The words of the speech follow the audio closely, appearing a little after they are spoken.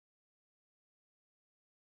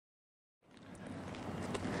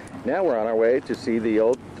Now we're on our way to see the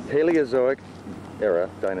old Paleozoic era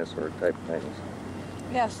dinosaur type things.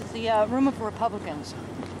 Yes, it's the room of Republicans,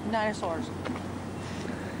 dinosaurs.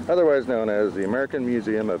 Otherwise known as the American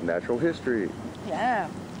Museum of Natural History. Yeah.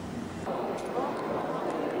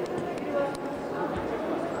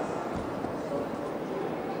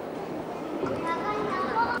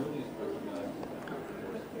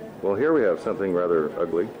 Well, here we have something rather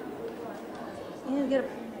ugly. You get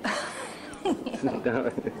a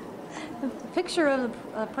the picture of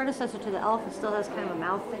the predecessor to the elephant still has kind of a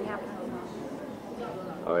mouth thing happening.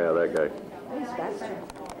 Oh yeah, that guy. That's true.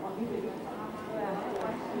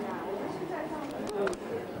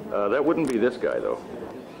 That wouldn't be this guy though.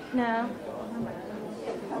 No.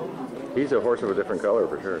 He's a horse of a different color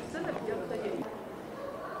for sure.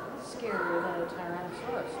 Scarier than a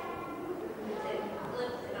Tyrannosaurus.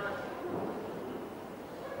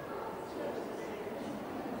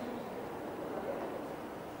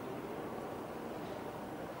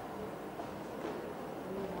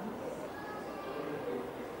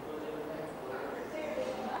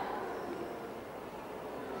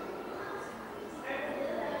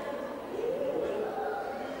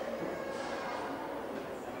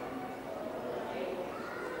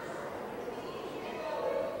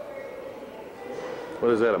 What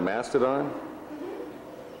is that, a mastodon?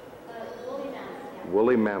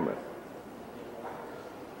 Woolly mammoth.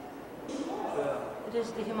 It is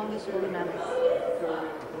the humongous woolly mammoth.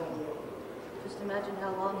 Just imagine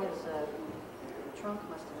how long his trunk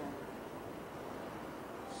must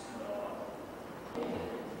have been.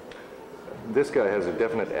 This guy has a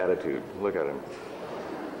definite attitude. Look at him.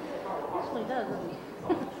 That's what he does, doesn't he?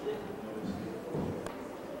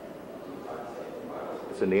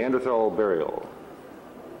 It's a Neanderthal burial.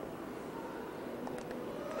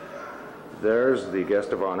 There's the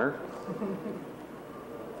guest of honor.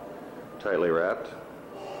 Tightly wrapped.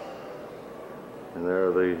 And there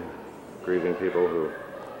are the grieving people who...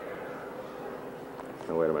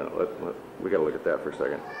 Oh, wait a minute. We got to look at that for a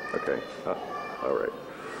second. Okay. All right.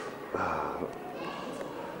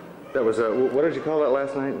 That was, what did you call that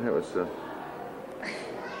last night? That was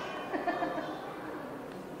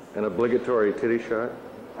an obligatory titty shot.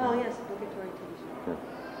 Oh, yes, obligatory titty shot.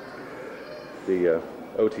 Yeah. The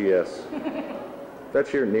OTS.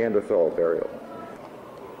 That's your Neanderthal burial.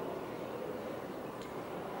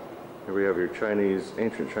 Here we have your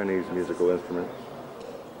ancient Chinese musical instruments.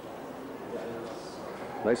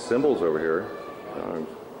 Nice symbols over here.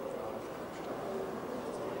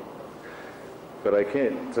 But I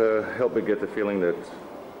can't help but get the feeling that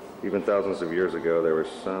even thousands of years ago there was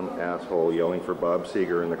some asshole yelling for Bob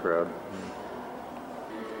Seger in the crowd.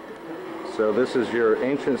 So this is your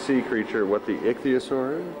ancient sea creature, what, the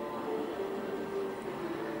ichthyosaur is?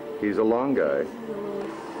 He's a long guy.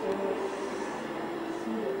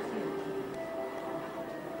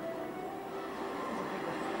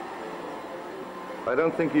 I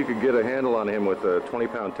don't think you could get a handle on him with a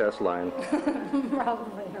 20-pound test line.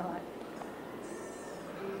 Probably not.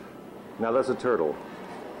 Now that's a turtle.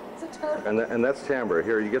 It's a turtle. And that's timbre.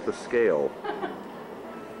 Here, you get the scale.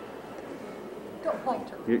 Don't like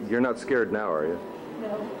turtles. You're not scared now, are you?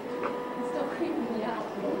 No. It's still creeping me out.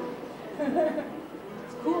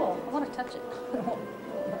 It's cool. I want to touch it.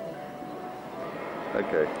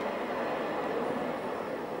 Okay.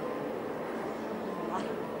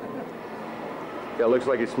 Yeah, it looks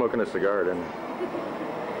like he's smoking a cigar, doesn't he?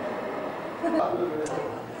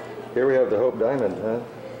 Here we have the Hope Diamond, huh?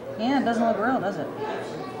 Yeah, it doesn't look real, does it?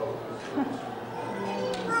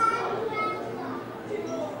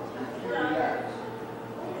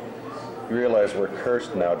 You realize we're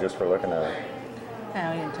cursed now just for looking at it.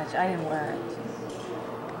 No, we didn't touch it. I didn't wear it.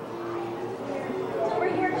 Over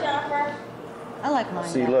here, Jennifer. I like mine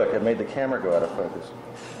See, better. look, it made the camera go out of focus.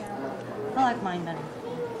 I like mine better.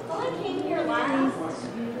 Well, I came here last.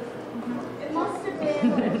 It must have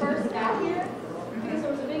been when I first got here. Because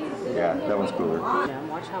there was a big exhibit. Yeah, that one's cooler. Yeah,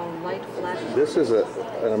 watch how light flashes. This is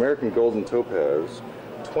an American golden topaz,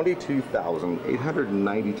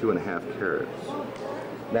 22,892.5 carats.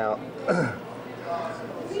 Now,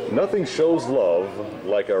 nothing shows love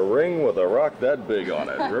like a ring with a rock that big on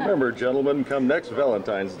it. Remember, gentlemen, come next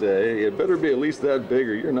Valentine's Day, it better be at least that big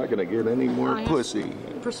or you're not going to get any more pussy.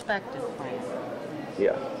 Perspective plan.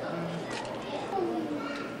 Yeah.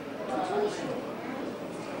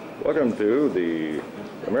 Welcome to the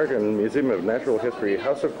American Museum of Natural History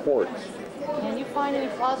House of Quartz. Can you find any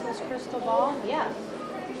flaws in this crystal ball? Yes.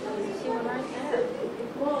 You see one right there.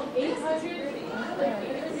 Well, 800.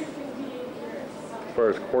 As far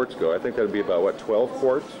as quartz go, I think that'd be about, what, 12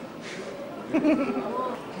 quarts?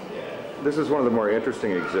 This is one of the more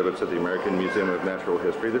interesting exhibits at the American Museum of Natural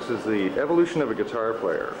History. This is the evolution of a guitar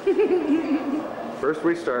player. First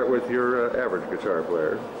we start with your average guitar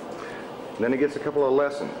player. Then he gets a couple of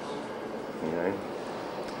lessons. Okay?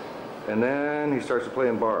 And then he starts to play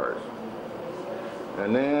in bars.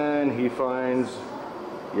 And then he finds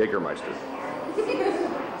Jägermeister.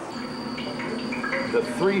 The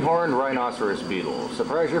three-horned rhinoceros beetle.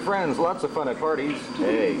 Surprise your friends, lots of fun at parties.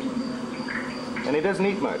 Hey. And he doesn't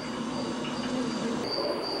eat much.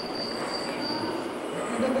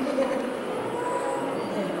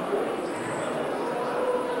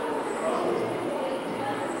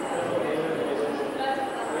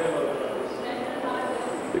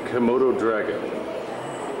 The Komodo dragon.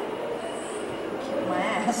 My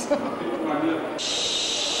ass.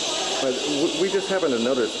 But we just happen to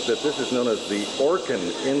notice that this is known as the Orkin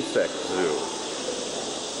Insect Zoo.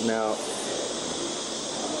 Now,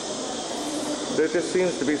 there just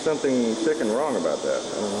seems to be something sick and wrong about that.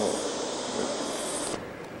 I don't know.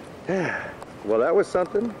 Yeah. Well, that was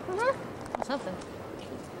something. Something.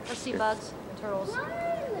 Let's see bugs and turtles.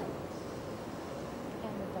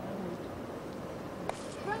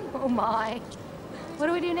 Oh my. What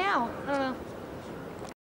do we do now? I don't know.